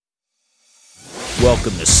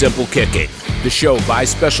Welcome to Simple Kicking, the show by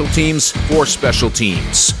special teams for special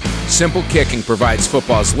teams. Simple Kicking provides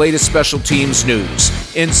football's latest special teams news,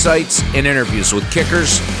 insights, and interviews with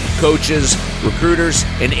kickers, coaches, recruiters,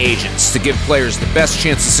 and agents to give players the best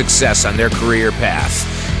chance of success on their career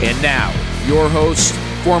path. And now, your host,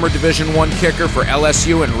 former Division I kicker for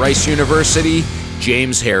LSU and Rice University,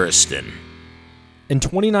 James Harrison. In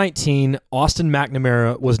 2019, Austin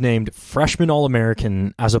McNamara was named Freshman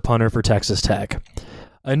All-American as a punter for Texas Tech.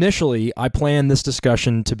 Initially, I planned this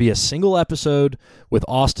discussion to be a single episode with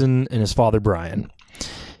Austin and his father, Brian.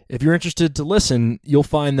 If you're interested to listen, you'll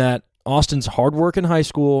find that Austin's hard work in high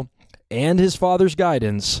school and his father's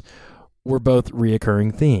guidance were both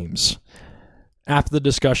reoccurring themes. After the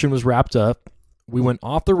discussion was wrapped up, we went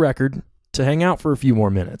off the record to hang out for a few more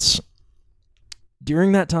minutes.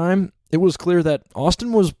 During that time, it was clear that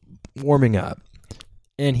Austin was warming up,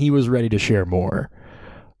 and he was ready to share more.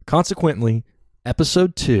 Consequently,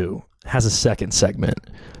 Episode 2 has a second segment,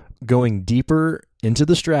 going deeper into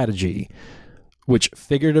the strategy, which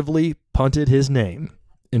figuratively punted his name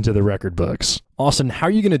into the record books. Austin, how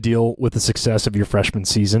are you going to deal with the success of your freshman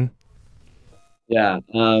season? Yeah.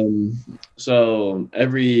 So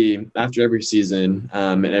after every season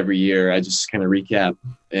and every year, I just kind of recap,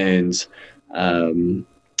 and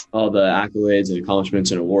all the accolades and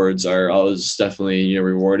accomplishments and awards are always definitely,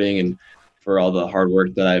 rewarding, and for all the hard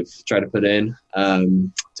work that I've tried to put in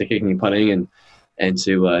to kicking and punting and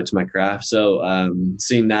to my craft. So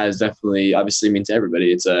seeing that is definitely obviously means to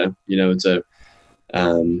everybody. It's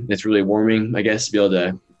really warming, I guess, to be able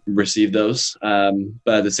to receive those.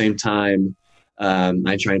 But at the same time,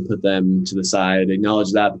 I try and put them to the side,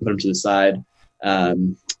 acknowledge that, put them to the side,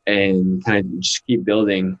 and kind of just keep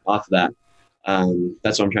building off of that.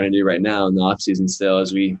 That's what I'm trying to do right now in the off season still,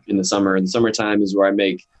 as in the summertime is where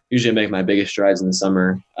I usually make my biggest strides in the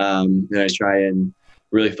summer. And I try and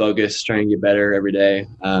really focus, try and get better every day.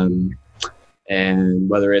 And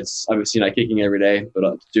whether it's obviously not kicking every day,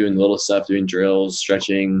 but doing little stuff, doing drills,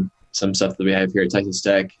 stretching, some stuff that we have here at Texas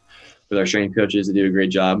Tech with our strength coaches. They do a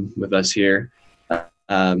great job with us here,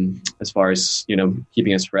 as far as,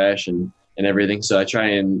 keeping us fresh and everything. So I try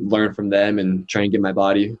and learn from them and try and get my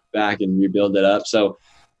body back and rebuild it up. So,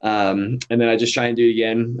 and then I just try and do it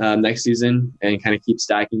again next season and kind of keep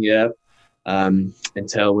stacking it up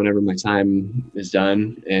until whenever my time is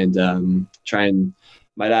done. And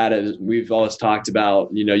my dad, we've always talked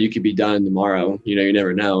about, you could be done tomorrow, you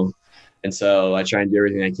never know. And so I try and do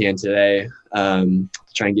everything I can today to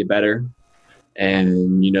try and get better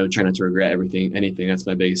and, try not to regret anything. That's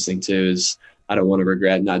my biggest thing too, is I don't want to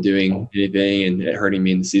regret not doing anything and it hurting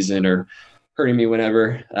me in the season or hurting me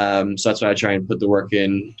whenever. So that's why I try and put the work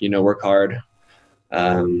in, work hard.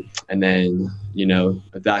 And then,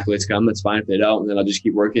 if the accolades come, that's fine. If they don't, then I'll just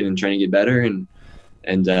keep working and trying to get better.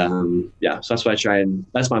 And so that's why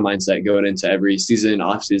that's my mindset going into every season,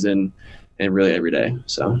 off season, and really every day.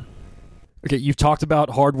 So. Okay, you've talked about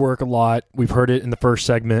hard work a lot. We've heard it in the first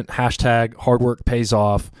segment, # hard work pays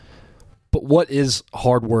off. But what is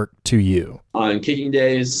hard work to you? On kicking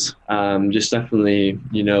days, just definitely,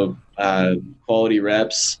 quality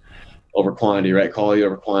reps over quantity, right? Quality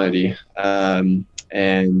over quantity. And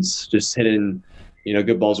just hitting,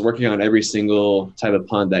 good balls, working on every single type of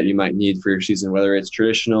punt that you might need for your season, whether it's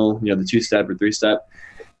traditional, the 2-step or 3-step,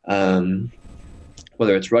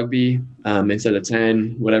 whether it's rugby, instead of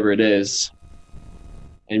 10, whatever it is.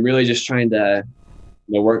 And really just trying to,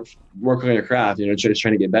 work on your craft, just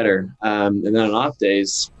trying to get better. And then on off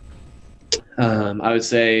days, I would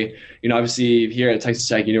say, obviously here at Texas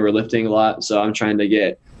Tech, we're lifting a lot. So I'm trying to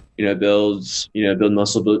get, build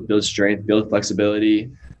muscle, build strength, build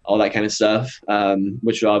flexibility, all that kind of stuff,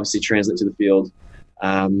 which will obviously translate to the field.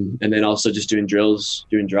 And then also just doing drills,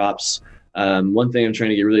 doing drops. One thing I'm trying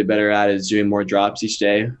to get really better at is doing more drops each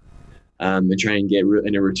day, and try and get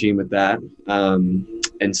in a routine with that.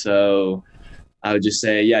 And so I would just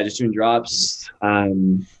say, just doing drops,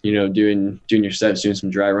 doing your steps, doing some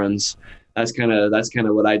dry runs. That's kind of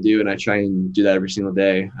what I do. And I try and do that every single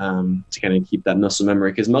day to kind of keep that muscle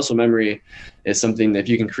memory, because muscle memory is something that if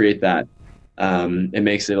you can create that, it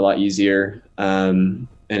makes it a lot easier. And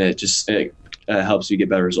it helps you get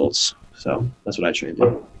better results. So that's what I try and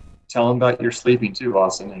do. Tell them about your sleeping too,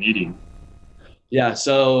 Austin, and eating. Yeah.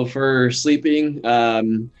 So for sleeping, I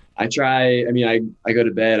go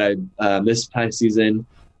to bed. This past season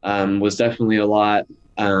was definitely a lot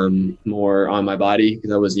more on my body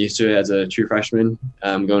because I wasn't used to it as a true freshman,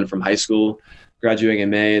 going from high school, graduating in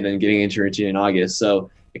May, and then getting into routine in August. So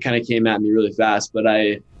it kind of came at me really fast, but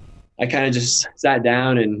I kind of just sat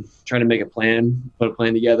down and tried to make put a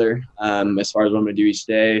plan together as far as what I'm going to do each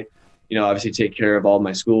day, obviously take care of all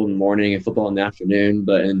my school in the morning and football in the afternoon,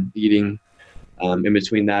 but in eating in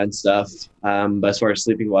between that and stuff. But as far as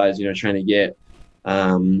sleeping wise, trying to get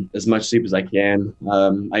as much sleep as I can.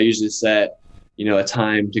 I usually set, a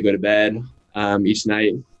time to go to bed each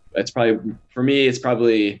night. It's probably, for me, and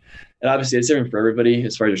obviously it's different for everybody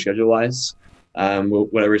as far as your schedule wise,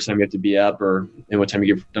 whatever time you have to be up and what time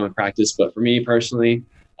you get done with practice. But for me personally,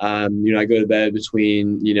 I go to bed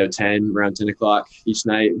between, around 10 o'clock each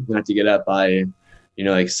night. I have to get up by,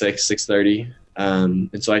 like 6:30.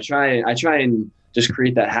 And so I try and just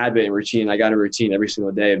create that habit and routine. I got a routine every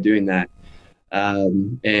single day of doing that.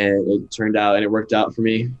 And it turned out and it worked out for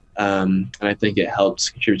me. And I think it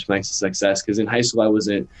helped contribute to my success, because in high school, I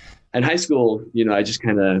just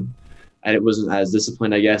I wasn't as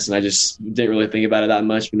disciplined, I guess. And I just didn't really think about it that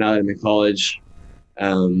much. But now that I'm in college,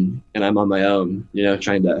 and I'm on my own,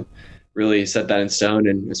 trying to really set that in stone.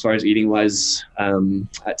 And as far as eating wise,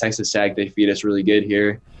 at Texas Tech, they feed us really good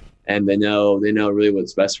here, and they know really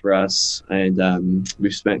what's best for us. And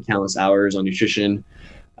we've spent countless hours on nutrition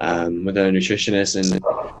with our nutritionist and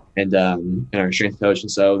our strength coach.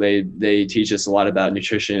 And so they teach us a lot about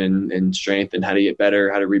nutrition and strength and how to get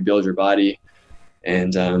better, how to rebuild your body.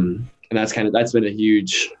 And that's been a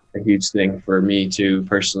huge thing for me too,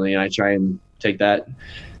 personally. And I try and take that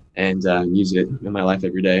and use it in my life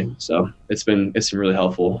every day. So it's been really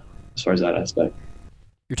helpful as far as that aspect.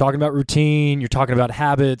 You're talking about routine, you're talking about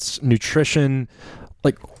habits, nutrition.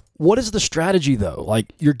 Like, what is the strategy though?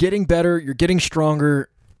 Like, you're getting better, you're getting stronger.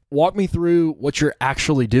 Walk me through what you're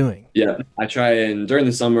actually doing. Yeah, I try, and during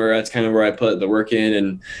the summer, that's kind of where I put the work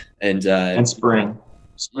in, and spring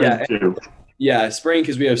too. Yeah, spring,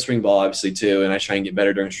 because we have spring ball obviously too, and I try and get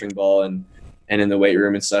better during spring ball and in the weight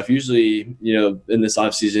room and stuff. Usually, in this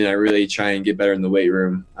off season, I really try and get better in the weight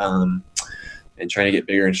room, and trying to get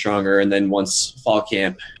bigger and stronger. And then once fall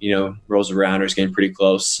camp, rolls around or is getting pretty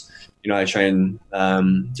close, I try and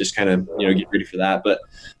just kind of get ready for that. But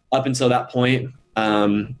up until that point,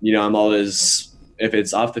 I'm always, if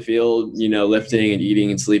it's off the field, lifting and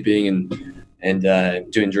eating and sleeping and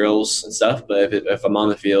doing drills and stuff. But if I'm on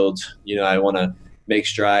the field, I want to make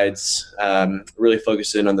strides, really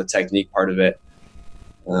focus in on the technique part of it.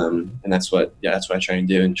 And that's what I try and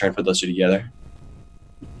do, and try and put those two together.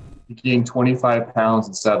 You gained 25 pounds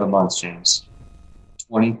in 7 months, James.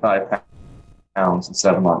 25 pounds in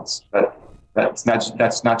 7 months. That's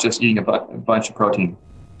not just eating a bunch of protein.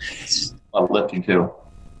 It's a lot of lifting too.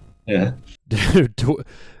 Yeah.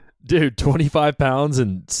 Dude, 25 pounds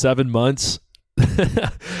in 7 months.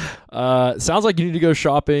 Sounds like you need to go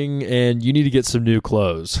shopping and you need to get some new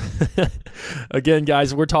clothes. Again,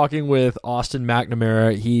 guys, we're talking with Austin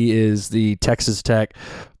McNamara. He is the Texas Tech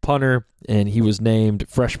punter, and he was named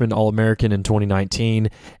freshman All-American in 2019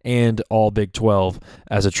 and All Big 12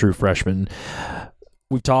 as a true freshman.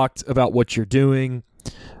 We've talked about what you're doing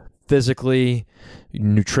physically,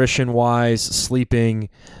 nutrition-wise, sleeping.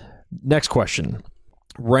 Next question.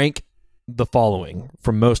 Rank the following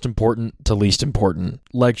from most important to least important: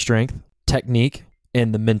 leg strength, technique,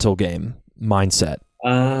 and the mental game, mindset.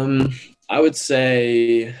 I would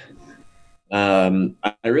say, I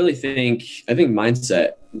think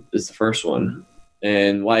mindset is the first one.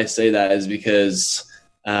 And why I say that is because,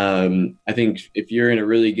 I think if you're in a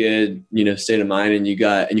really good, state of mind and you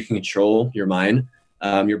can control your mind,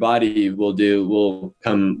 your body will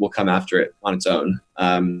come after it on its own.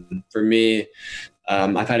 For me,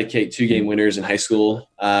 I've had to kick 2 game winners in high school.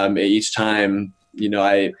 Each time,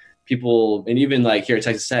 people, and even like here at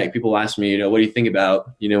Texas Tech, people ask me, what do you think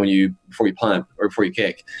about, before you punt or before you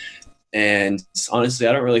kick? And honestly,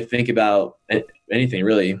 I don't really think about anything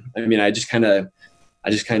really. I mean, I just kind of,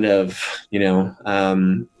 just get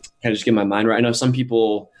my mind right. I know some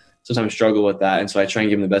people sometimes struggle with that. And so I try and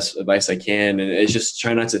give them the best advice I can. And it's just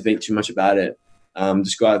try not to think too much about it.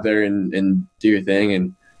 Just go out there and do your thing.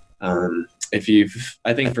 And, I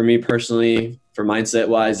think for me personally, for mindset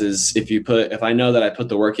wise, is if I know that I put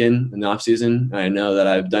the work in the off season, and I know that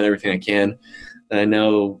I've done everything I can, then I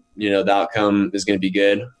know, the outcome is going to be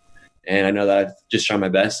good. And I know that I've just tried my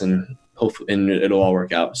best, and hopefully, and it'll all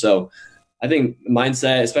work out. So I think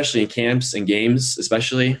mindset, especially in camps and games,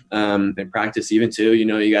 especially, in practice even too,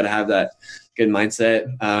 you got to have that good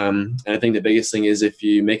mindset. And I think the biggest thing is if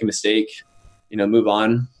you make a mistake, move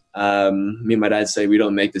on. Me and my dad say we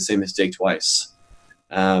don't make the same mistake twice.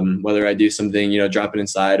 Whether I do something, drop it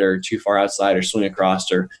inside or too far outside or swing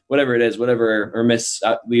across or whatever it is, or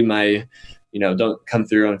leave my, don't come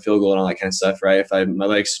through on a field goal and all that kind of stuff, right? If my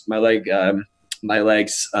legs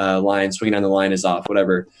line, swinging down the line is off,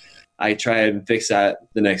 whatever, I try and fix that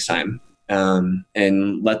the next time,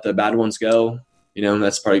 and let the bad ones go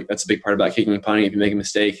That's a big part about kicking and punting. If you make a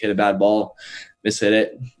mistake, hit a bad ball, mishit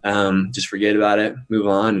it, just forget about it, move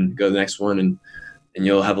on, and go to the next one, and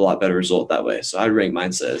you'll have a lot better result that way. So I'd rank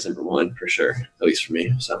mindset as number one for sure, at least for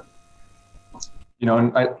me. So,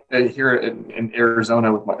 and I here in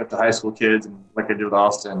Arizona with the high school kids, and like I do with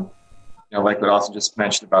Austin, like what Austin just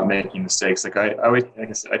mentioned about making mistakes. Like I always, like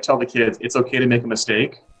I said, I tell the kids, it's okay to make a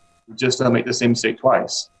mistake. We just don't make the same mistake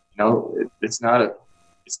twice. It's not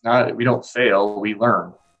we don't fail. We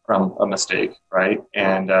learn from a mistake, right?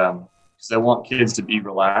 And because I want kids to be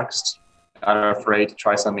relaxed, not afraid to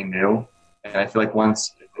try something new. And I feel like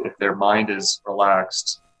if their mind is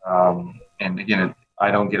relaxed, and again, I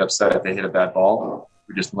don't get upset if they hit a bad ball.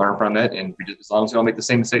 We just learn from it, and as long as we don't make the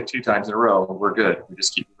same mistake 2 times in a row, we're good. We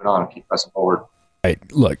just keep moving on and keep pressing forward. Right.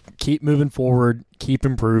 Look, keep moving forward, keep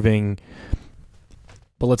improving.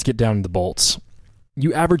 But let's get down to the bolts.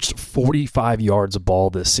 You averaged 45 yards a ball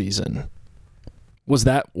this season. Was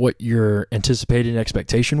that what your anticipated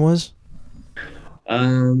expectation was?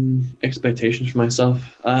 Expectations for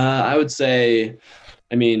myself. I would say,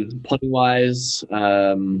 punting wise,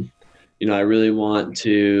 I really want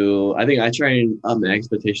to. I think I try and up my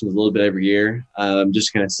expectations a little bit every year.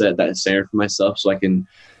 Just kind of set that standard for myself, so I can.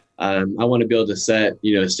 I want to be able to set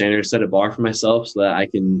a standard, set a bar for myself, so that I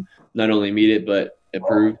can not only meet it but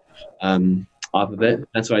improve off of it.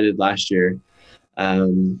 That's what I did last year.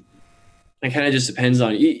 It kind of just depends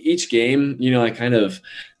on each game. I kind of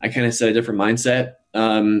set a different mindset.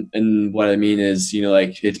 And what I mean is,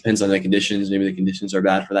 it depends on the conditions. Maybe the conditions are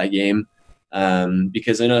bad for that game.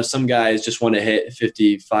 Because I know some guys just want to hit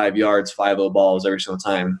 55 yards, 5-0 balls every single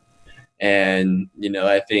time. And,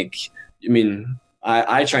 I think,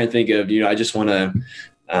 I try and think of, I just want to,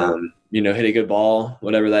 hit a good ball,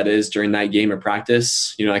 whatever that is during that game or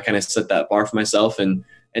practice. I kind of set that bar for myself and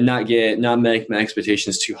not make my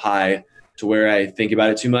expectations too high to where I think about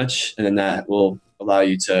it too much. And then that will allow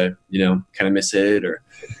you to, kind of miss it, or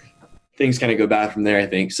things kind of go bad from there, I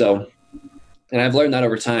think. So, and I've learned that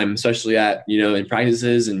over time, especially at, in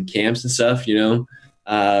practices and camps and stuff, me and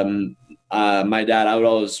my dad would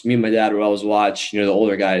always watch, the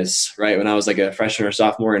older guys, right? When I was like a freshman or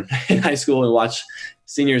sophomore in high school, and watch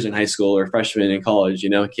seniors in high school or freshmen in college,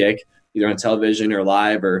 kick either on television or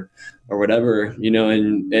live or whatever,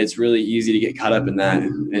 and it's really easy to get caught up in that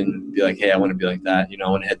and be like, hey, I want to be like that. I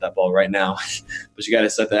want to hit that ball right now. But you got to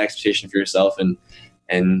set that expectation for yourself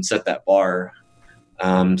and set that bar,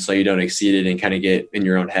 so you don't exceed it and kind of get in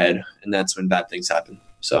your own head. And that's when bad things happen.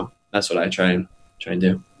 So that's what I try and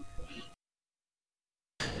do.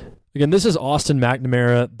 Again, this is Austin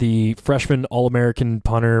McNamara, the freshman All-American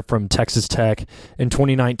punter from Texas Tech. In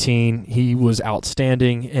 2019, he was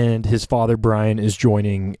outstanding, and his father, Brian, is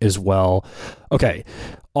joining as well. Okay,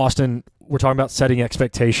 Austin, we're talking about setting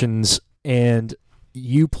expectations, and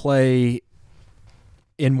you play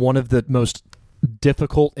in one of the most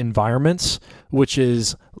difficult environments, which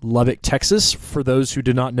is Lubbock, Texas. For those who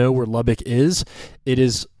do not know where Lubbock is, it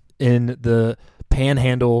is in the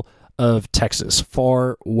panhandle of Texas,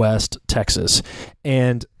 far west Texas.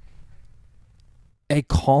 And a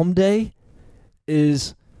calm day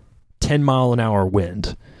is 10-mile-an-hour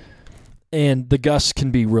wind. And the gusts can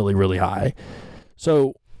be really, really high.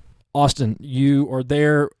 So, Austin, you are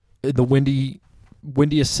there in the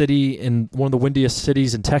windiest city, in one of the windiest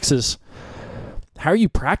cities in Texas. How are you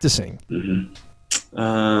practicing?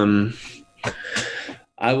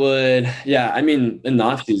 I would, in the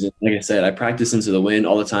off season, like I said, I practice into the wind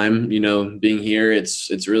all the time. Being here,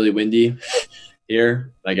 it's really windy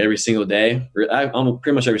here, like every single day. Almost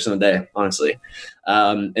pretty much every single day, honestly.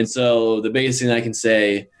 And so the biggest thing I can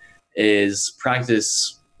say is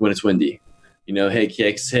practice when it's windy. Hit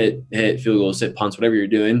kicks, hit field goals, hit punts, whatever you're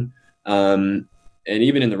doing. And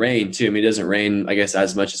even in the rain too. It doesn't rain, I guess,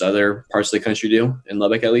 as much as other parts of the country do, in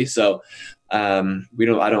Lubbock at least. So I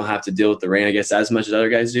don't have to deal with the rain, I guess, as much as other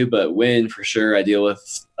guys do, but wind for sure I deal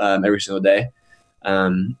with every single day.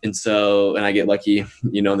 And I get lucky,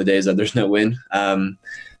 in the days that there's no wind.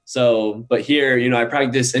 But here, I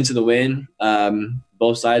practice into the wind,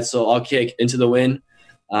 both sides. So I'll kick into the wind,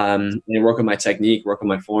 and work on my technique, work on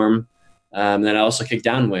my form. And then I also kick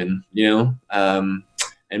downwind,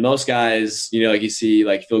 and most guys, like you see,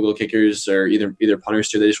 like field goal kickers or either punters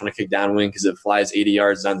too, they just want to kick downwind because it flies 80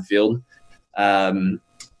 yards down the field.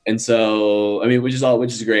 Which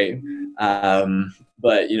is great.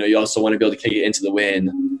 But you also want to be able to kick it into the wind.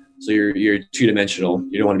 So you're 2-dimensional.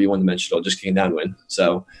 You don't want to be 1-dimensional, just kicking downwind.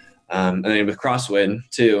 So, and then with crosswind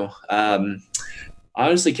too, I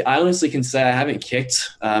honestly can say I haven't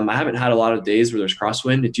kicked. I haven't had a lot of days where there's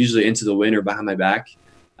crosswind. It's usually into the wind or behind my back.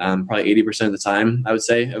 Probably 80% of the time, I would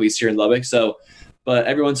say, at least here in Lubbock. So but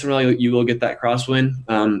every once in a while you will get that crosswind.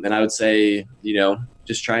 And I would say,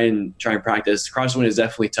 just try and practice. Crosswind is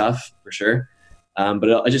definitely tough for sure.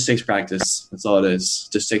 But it just takes practice. That's all it is.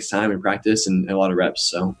 It just takes time and practice and a lot of reps.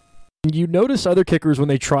 So you notice other kickers when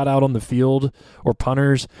they trot out on the field, or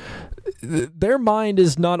punters, their mind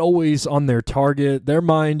is not always on their target. Their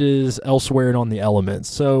mind is elsewhere and on the elements.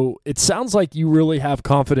 So it sounds like you really have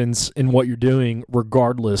confidence in what you're doing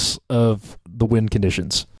regardless of the wind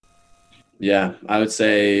conditions. Yeah, I would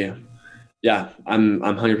say, I'm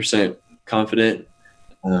 100% confident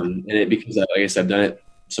in it because, like I said, I've done it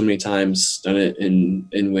so many times, done it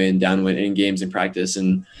in wind, downwind, in games, in practice,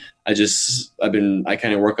 and I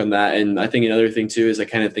kind of work on that. And I think another thing too is I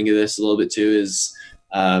kind of think of this a little bit too is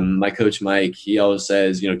my coach Mike, he always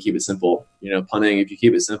says, keep it simple. Punting, if you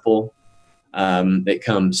keep it simple, it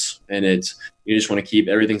comes, and you just want to keep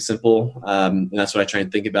everything simple, and that's what I try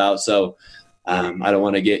and think about. So I don't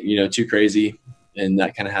want to get too crazy, and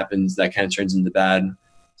that kind of happens. That kind of turns into bad.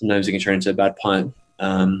 Sometimes it can turn into a bad punt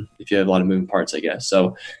if you have a lot of moving parts, I guess.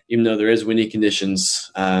 So even though there is windy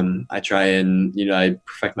conditions, I try and I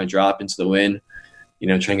perfect my drop into the wind.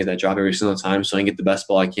 Try and get that drop every single time so I can get the best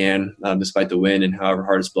ball I can, despite the wind and however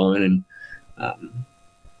hard it's blowing. And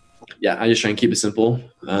I just try and keep it simple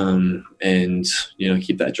and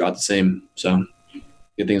keep that drop the same. So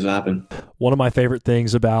good things will happen. One of my favorite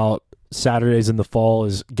things about Saturdays in the fall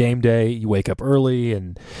is game day. You wake up early,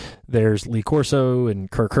 and there's Lee Corso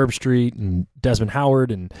and Kirk Herbstreit and Desmond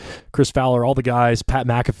Howard and Chris Fowler, all the guys, Pat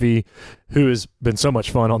McAfee, who has been so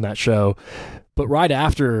much fun on that show. But right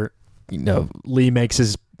after, Lee makes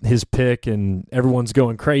his pick and everyone's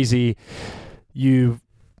going crazy, you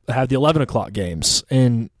have the 11 o'clock games.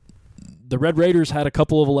 And the Red Raiders had a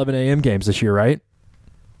couple of 11 a.m. games this year, right?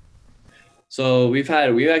 So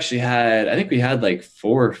we actually had like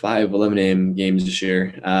 4 or 5 11 a.m. games this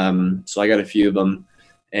year. So I got a few of them,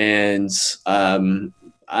 and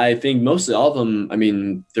I think mostly all of them. I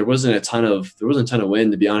mean, there wasn't a ton of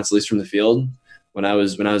wind, to be honest, at least from the field when I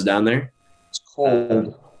was down there. It's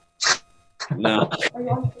cold. No,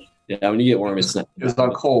 yeah, when you get warm, it's not. It's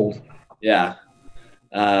not cold. Yeah,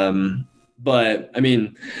 but I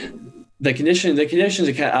mean. The conditions,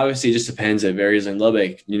 obviously it just depends. It varies in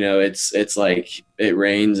Lubbock. It's like it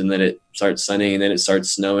rains and then it starts sunning and then it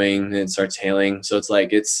starts snowing and it starts hailing. So it's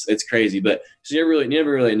like, it's crazy, but so you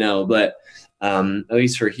never really know. But at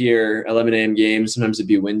least for here, 11 a.m. games, sometimes it'd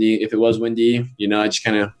be windy. If it was windy, I just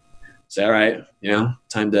kind of say, all right,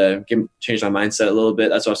 time to change my mindset a little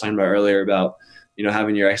bit. That's what I was talking about earlier about,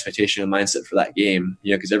 having your expectation and mindset for that game,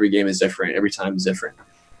 because every game is different. Every time is different.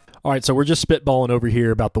 All right, so we're just spitballing over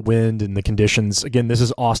here about the wind and the conditions. Again, this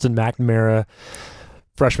is Austin McNamara,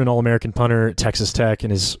 freshman All-American punter at Texas Tech,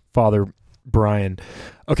 and his father, Brian.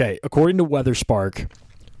 Okay, according to WeatherSpark,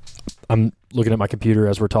 I'm looking at my computer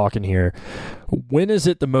as we're talking here, when is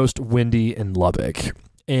it the most windy in Lubbock?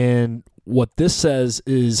 And what this says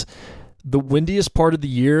is the windiest part of the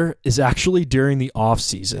year is actually during the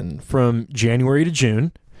off-season from January to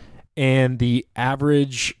June, and the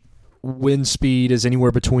average wind speed is anywhere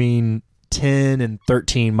between 10 and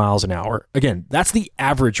 13 miles an hour. Again, that's the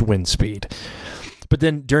average wind speed. But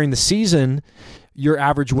then during the season, your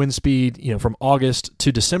average wind speed, from August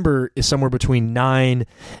to December is somewhere between 9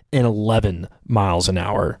 and 11 miles an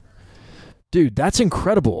hour. Dude, that's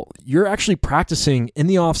incredible. You're actually practicing in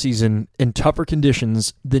the off season in tougher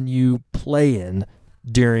conditions than you play in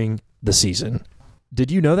during the season. Did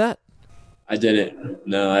you know that? I didn't.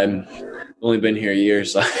 No, I've only been here a year,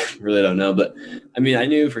 so I really don't know. But I mean, I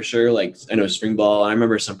knew for sure, I know spring ball. I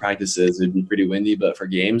remember some practices, it'd be pretty windy, but for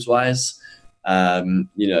games wise,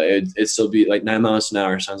 it'd still be like 9 miles an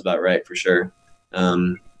hour. Sounds about right for sure.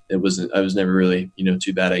 I was never really,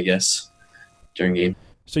 too bad, I guess, during game.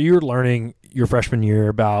 So you were learning your freshman year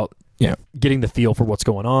about, getting the feel for what's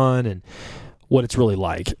going on and what it's really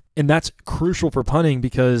like. And that's crucial for punting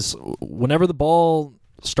because whenever the ball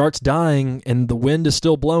starts dying and the wind is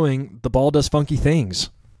still blowing, the ball does funky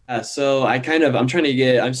things. So I'm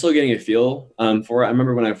still getting a feel for it. I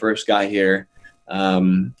remember when I first got here,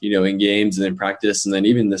 in games and then practice, and then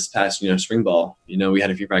even this past, spring ball, we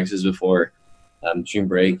had a few practices before spring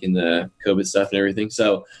break and the COVID stuff and everything.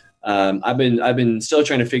 So I've been still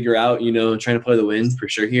trying to figure out, trying to play the wind for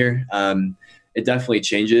sure here. It definitely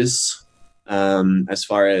changes as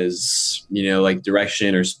far as, like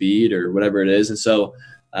direction or speed or whatever it is. And so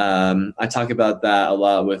I talk about that a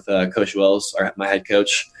lot with Coach Wells, my head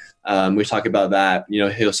coach. We talk about that.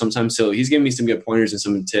 He's giving me some good pointers and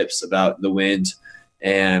some tips about the wind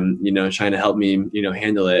and, trying to help me,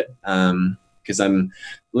 handle it. Because I'm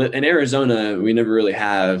in Arizona, we never really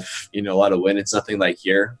have, a lot of wind. It's nothing like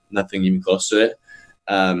here, nothing even close to it.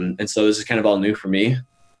 And so this is kind of all new for me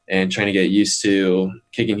and trying to get used to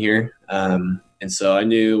kicking here. And so I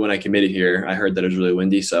knew when I committed here, I heard that it was really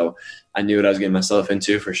windy. So I knew what I was getting myself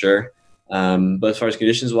into for sure. But as far as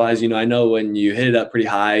conditions wise, I know when you hit it up pretty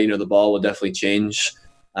high, the ball will definitely change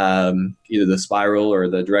either the spiral or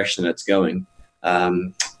the direction that's going.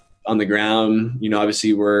 On the ground,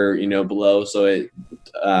 obviously we're, below. So it,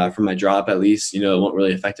 from my drop at least, it won't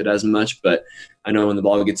really affect it as much. But I know when the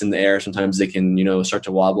ball gets in the air, sometimes they can, start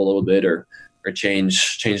to wobble a little bit or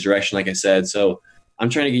change direction, like I said. So I'm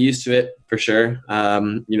trying to get used to it for sure.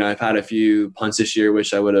 I've had a few punts this year,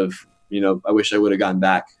 which I would have, I wish I would have gotten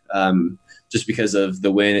back just because of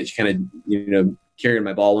the wind. It kind of, carried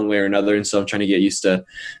my ball one way or another. And so I'm trying to get used to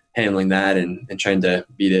handling that and trying to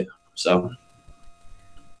beat it. So,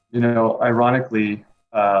 ironically,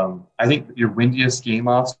 I think your windiest game,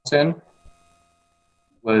 Austin,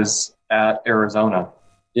 was at Arizona.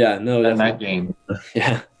 Yeah, no, that night game.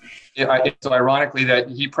 Yeah. So ironically, that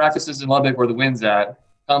he practices in Lubbock where the wind's at,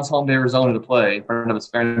 comes home to Arizona to play in front of his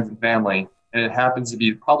friends and family, and it happens to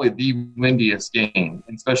be probably the windiest game,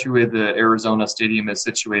 and especially where the Arizona Stadium is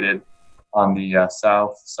situated on the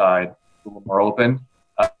south side, a little more open.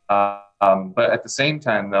 But at the same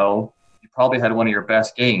time, though, you probably had one of your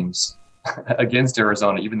best games against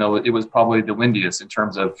Arizona, even though it was probably the windiest in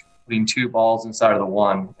terms of putting 2 balls inside of the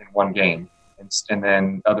one in one game. And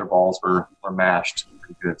then other balls were mashed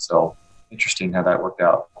pretty good. So interesting how that worked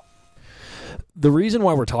out. The reason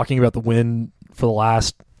why we're talking about the win for the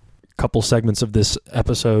last couple segments of this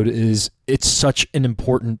episode is it's such an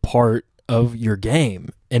important part of your game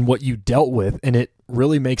and what you dealt with. And it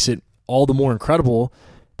really makes it all the more incredible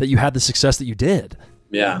that you had the success that you did.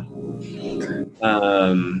 Yeah.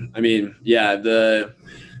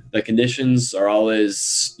 The conditions are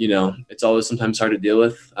always, it's always sometimes hard to deal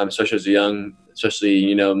with, especially as a young,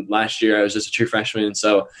 last year I was just a true freshman.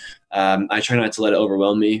 So I try not to let it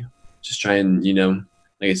overwhelm me. Just try and,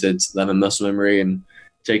 like I said, let my muscle memory and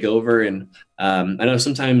take over. And I know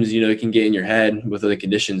sometimes, it can get in your head with other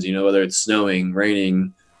conditions, whether it's snowing,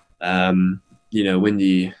 raining,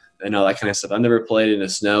 windy and all that kind of stuff. I've never played in a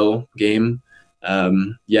snow game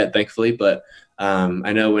yet, thankfully, but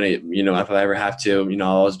I know when it, if I ever have to, I'll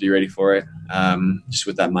always be ready for it, just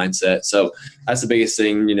with that mindset. So that's the biggest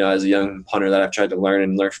thing, as a young punter that I've tried to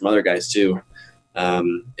learn from other guys too,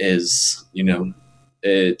 is,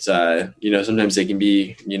 sometimes they can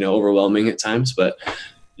be, overwhelming at times, but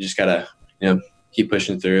you just gotta, keep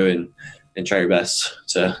pushing through and try your best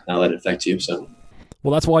to not let it affect you. So.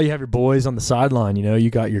 Well, that's why you have your boys on the sideline. You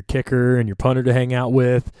got your kicker and your punter to hang out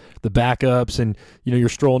with, the backups, and, you're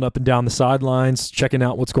strolling up and down the sidelines, checking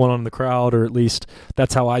out what's going on in the crowd, or at least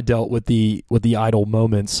that's how I dealt with the idle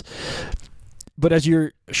moments. But as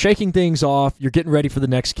you're shaking things off, you're getting ready for the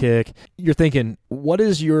next kick, you're thinking, what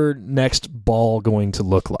is your next ball going to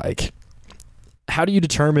look like? How do you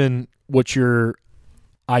determine what your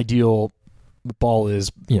ideal ball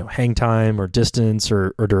is, hang time or distance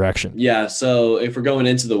or direction? Yeah. So if we're going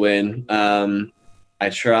into the win, I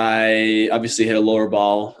try obviously hit a lower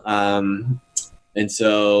ball. And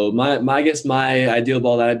so I guess my ideal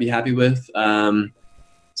ball that I'd be happy with,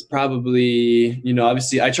 it's probably,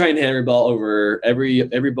 obviously I try and hit every ball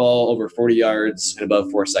over 40 yards and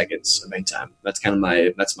above 4 seconds of hang time. That's kind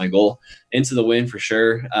of that's my goal into the win for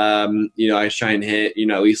sure. I try and hit,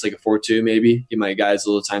 at least like a 4.2, maybe give my guys a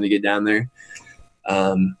little time to get down there.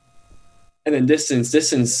 And then distance,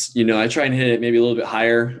 I try and hit it maybe a little bit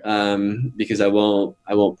higher, because I won't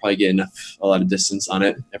probably get a lot of distance on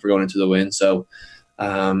it if we're going into the win. So,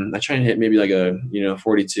 I try and hit maybe like a,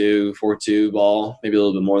 4.2 ball, maybe a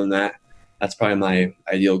little bit more than that. That's probably my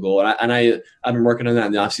ideal goal. And I've been working on that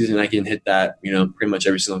in the off season. I can hit that, pretty much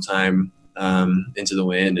every single time, into the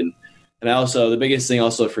win. And I also, the biggest thing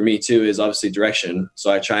also for me too, is obviously direction.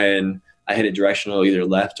 So I hit it directional, either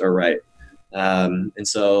left or right. And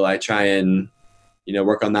so I try and,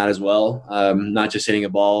 work on that as well. Not just hitting a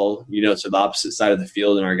ball, to the opposite side of the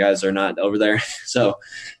field and our guys are not over there. So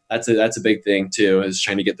that's a big thing too, is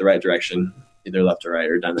trying to get the right direction, either left or right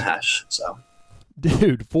or down the hash. So,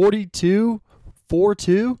 dude, 42,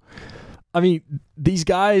 4.2. I mean, these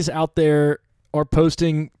guys out there are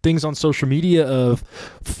posting things on social media of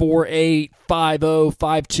 4.8, 5.0,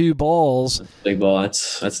 5.2 balls. Big ball.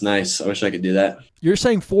 That's nice. I wish I could do that. You're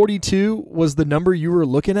saying 42 was the number you were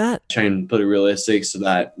looking at? Try and put it realistic so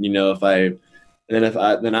that, if I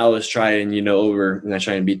always try and, over, and I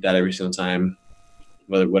try and beat that every single time,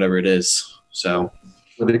 whatever it is. So.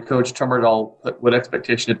 What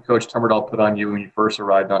expectation did Coach Tumberdahl put on you when you first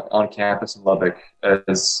arrived on campus in Lubbock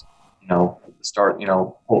as,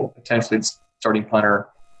 potentially starting punter,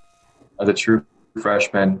 as a true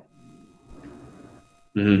freshman.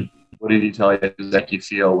 Mm-hmm. What did he tell you to make you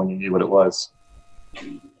feel when you knew what it was?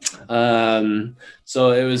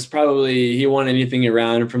 So it was probably, he wanted anything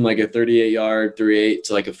around from like a 38-yard 3.8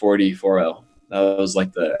 to like a 40-4.0. That was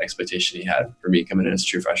like the expectation he had for me coming in as a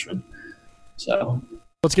true freshman. So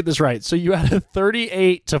let's get this right. So you had a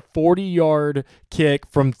 38 to 40 yard kick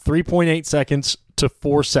from 3.8 seconds to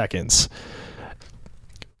 4 seconds.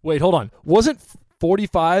 Wait, hold on. Wasn't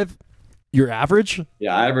 45 your average?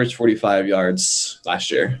 Yeah, I averaged 45 yards last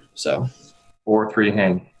year. So 4.3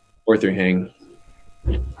 hang. 4.3 hang.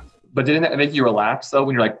 But didn't that make you relax though?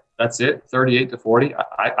 When you're like, that's it, 38 to 40.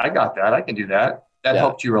 I got that. I can do that. That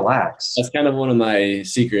helped you relax. That's kind of one of my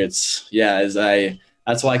secrets. Yeah,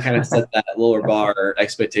 that's why I kind of set that lower bar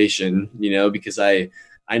expectation, because I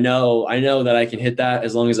know that I can hit that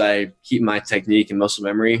as long as I keep my technique and muscle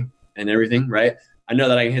memory and everything, right? I know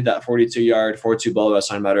that I can hit that 42-yard 4.2 ball that I was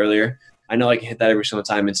talking about earlier. I know I can hit that every single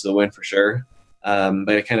time into the wind for sure. But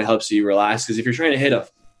it kind of helps you relax, because if you're trying to hit a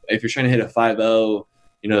 5.0,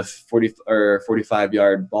 40 or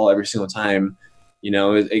 45-yard ball every single time,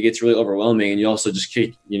 it gets really overwhelming, and you also just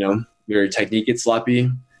kick, your technique gets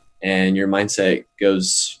sloppy and your mindset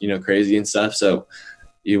goes, crazy and stuff. So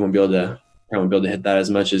you won't be able to hit that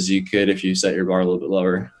as much as you could if you set your bar a little bit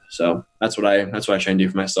lower. So that's what I try and do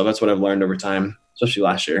for myself. That's what I've learned over time, especially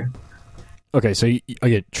last year. Okay, so I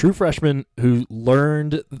get true freshman who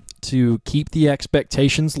learned to keep the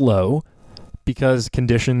expectations low because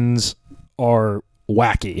conditions are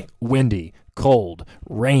wacky, windy, cold,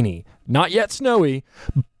 rainy, not yet snowy,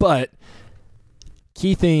 but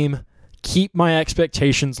key theme, keep my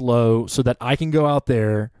expectations low so that I can go out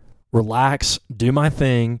there, relax, do my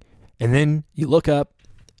thing, and then you look up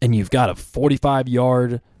and you've got a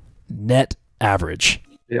 45-yard net average.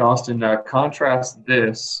 Hey, Austin, contrast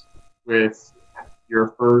this with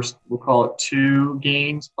your first, we'll call it 2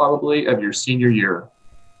 games probably of your senior year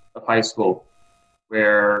of high school,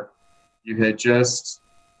 where you had just,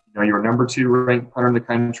 you were number 2 ranked punter in the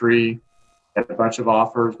country, had a bunch of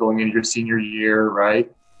offers going into your senior year,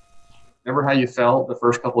 right? Remember how you felt the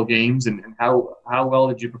first couple of games, and how well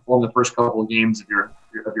did you perform the first couple of games of your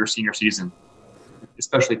senior season,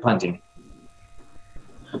 especially punting?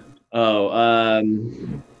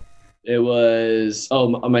 It was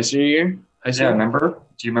my senior year. Yeah, remember?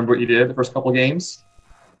 Do you remember what you did the first couple of games?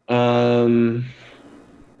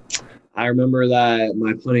 I remember that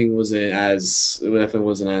my punting definitely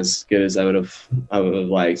wasn't as good as I would have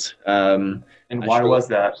liked. And why was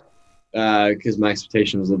that? Because my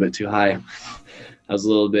expectation was a little bit too high. I was a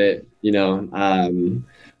little bit, I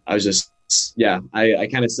was just, I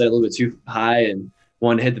kind of set it a little bit too high and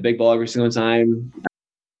wanted to hit the big ball every single time.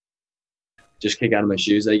 Just kick out of my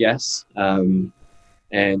shoes, I guess. And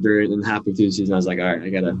halfway through the season, I was like, all right, I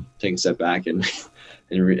got to take a step back and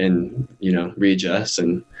readjust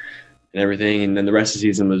and everything. And then the rest of the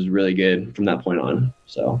season was really good from that point on.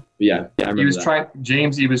 So, I remember he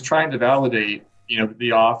was trying to validate,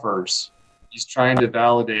 the offers. He's trying to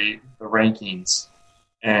validate the rankings.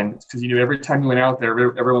 And because, every time he went out there,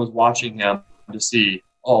 everyone was watching him to see,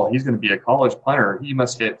 oh, he's going to be a college punter. He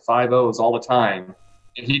must hit 5.0s all the time.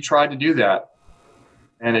 And he tried to do that.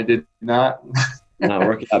 And it did not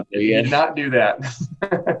work out. He did not do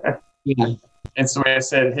that. Yeah. And so I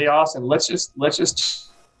said, hey, Austin, let's just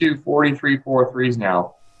do 43 4.3s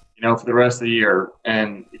now, for the rest of the year.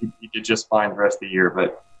 And he did just fine the rest of the year.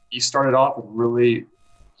 But he started off with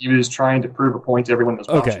he was trying to prove a point to everyone that was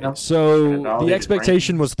watching him. Okay, so the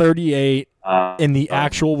expectation was 38, and the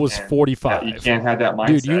actual was 45. You can't have that mindset.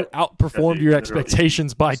 Dude, you outperformed your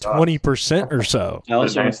expectations by 20% or so. I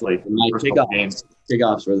also, my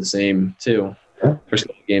kickoffs were the same too. First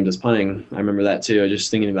couple of games as punting, I remember that too. Just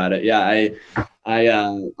thinking about it. Yeah, I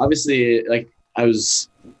obviously, I was,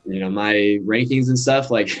 my rankings and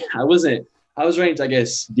stuff. I was ranked, I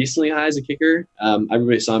guess, decently high as a kicker.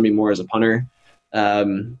 Everybody saw me more as a punter,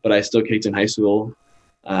 but I still kicked in high school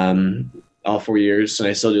all 4 years, and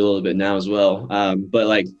I still do a little bit now as well. But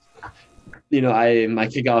my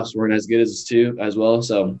kickoffs weren't as good as well.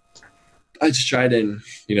 So I just tried and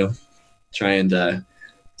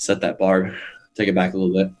set that bar, take it back a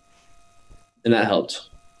little bit, and that helped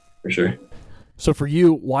for sure. So for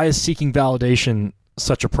you, why is seeking validation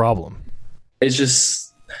such a problem? It's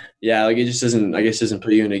just, it just doesn't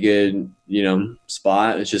put you in a good,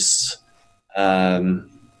 spot. It's just, I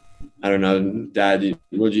don't know, Dad,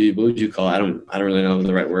 what would you call it? I don't really know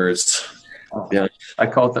the right words. Yeah. I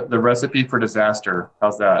call it the recipe for disaster.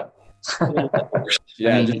 How's that?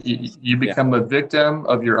 Yeah. You become a victim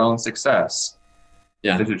of your own success.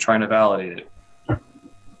 Yeah. Because you're trying to validate it.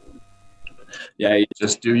 Yeah.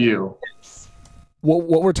 Just do you.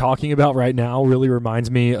 What we're talking about right now really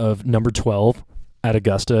reminds me of number 12 at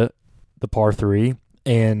Augusta, the par 3,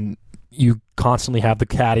 and you constantly have the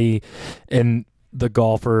caddy and the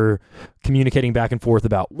golfer communicating back and forth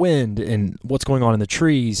about wind and what's going on in the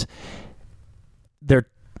trees. They're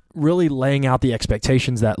really laying out the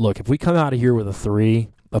expectations that, look, if we come out of here with a 3,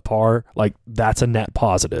 a par, like that's a net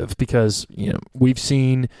positive, because, you know, we've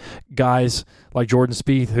seen guys like Jordan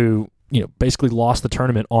Spieth who, you know, basically lost the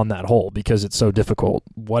tournament on that hole because it's so difficult.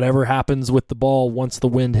 Whatever happens with the ball, once the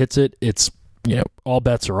wind hits it, it's, you know, all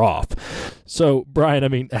bets are off. So, Brian, I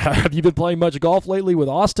mean, have you been playing much golf lately with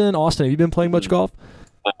Austin? Austin, have you been playing much golf?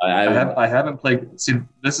 I haven't played. See,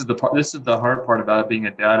 this is the hard part about being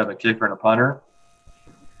a dad of a kicker and a punter.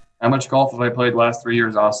 How much golf have I played the last 3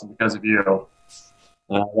 years, Austin, because of you?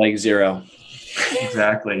 Like 0.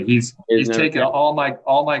 Exactly. He's taken all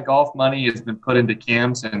my golf money has been put into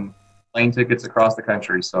camps and plane tickets across the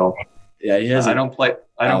country. So yeah, he has. I don't play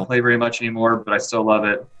very much anymore, but I still love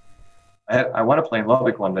it. I want to play in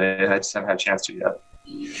Lubbock one day. I just haven't had a chance to yet.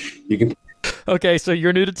 You can. Okay, so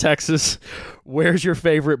you're new to Texas. Where's your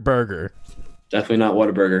favorite burger? Definitely not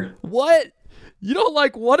Whataburger. What? You don't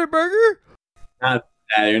like Whataburger? Not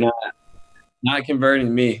that. You're not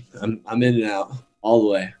converting me. I'm In-N-Out all the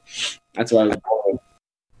way. That's what I was going.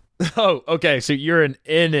 Oh, okay. So you're an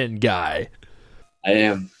In-N guy. I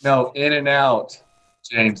am. No, In-N-Out,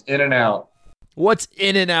 James. In-N-Out. What's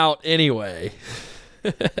In-N-Out anyway?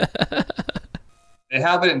 They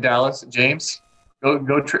have it in Dallas, James.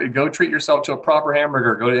 Go treat yourself to a proper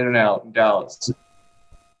hamburger. Go to In-N-Out in Dallas.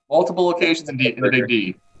 Multiple locations in the Big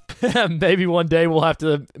D. Maybe one day we'll have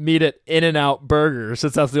to meet at In-N-Out Burger,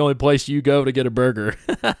 since that's the only place you go to get a burger.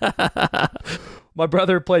 My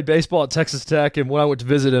brother played baseball at Texas Tech, and when I went to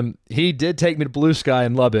visit him, he did take me to Blue Sky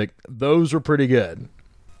in Lubbock. Those were pretty good.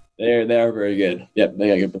 They are very good. Yep, they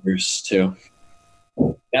got good burgers too.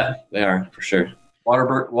 Yeah, they are for sure.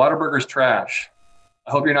 Whataburger's trash.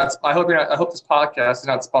 I hope this podcast is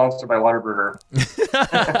not sponsored by Whataburger.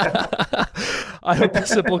 I hope the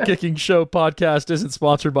Simple Kicking Show podcast isn't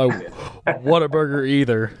sponsored by Whataburger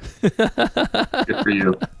either. Good for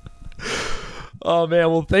you. Oh, man.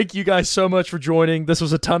 Well, thank you guys so much for joining. This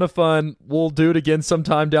was a ton of fun. We'll do it again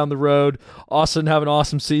sometime down the road. Austin, have an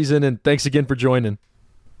awesome season, and thanks again for joining.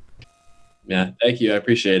 Yeah, thank you. I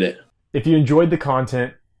appreciate it. If you enjoyed the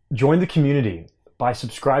content, join the community by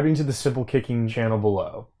subscribing to the Simple Kicking channel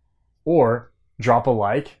below. Or drop a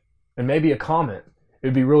like and maybe a comment. It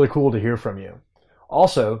would be really cool to hear from you.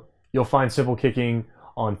 Also, you'll find Simple Kicking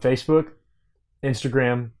on Facebook,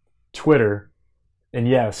 Instagram, Twitter, and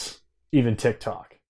yes, even TikTok.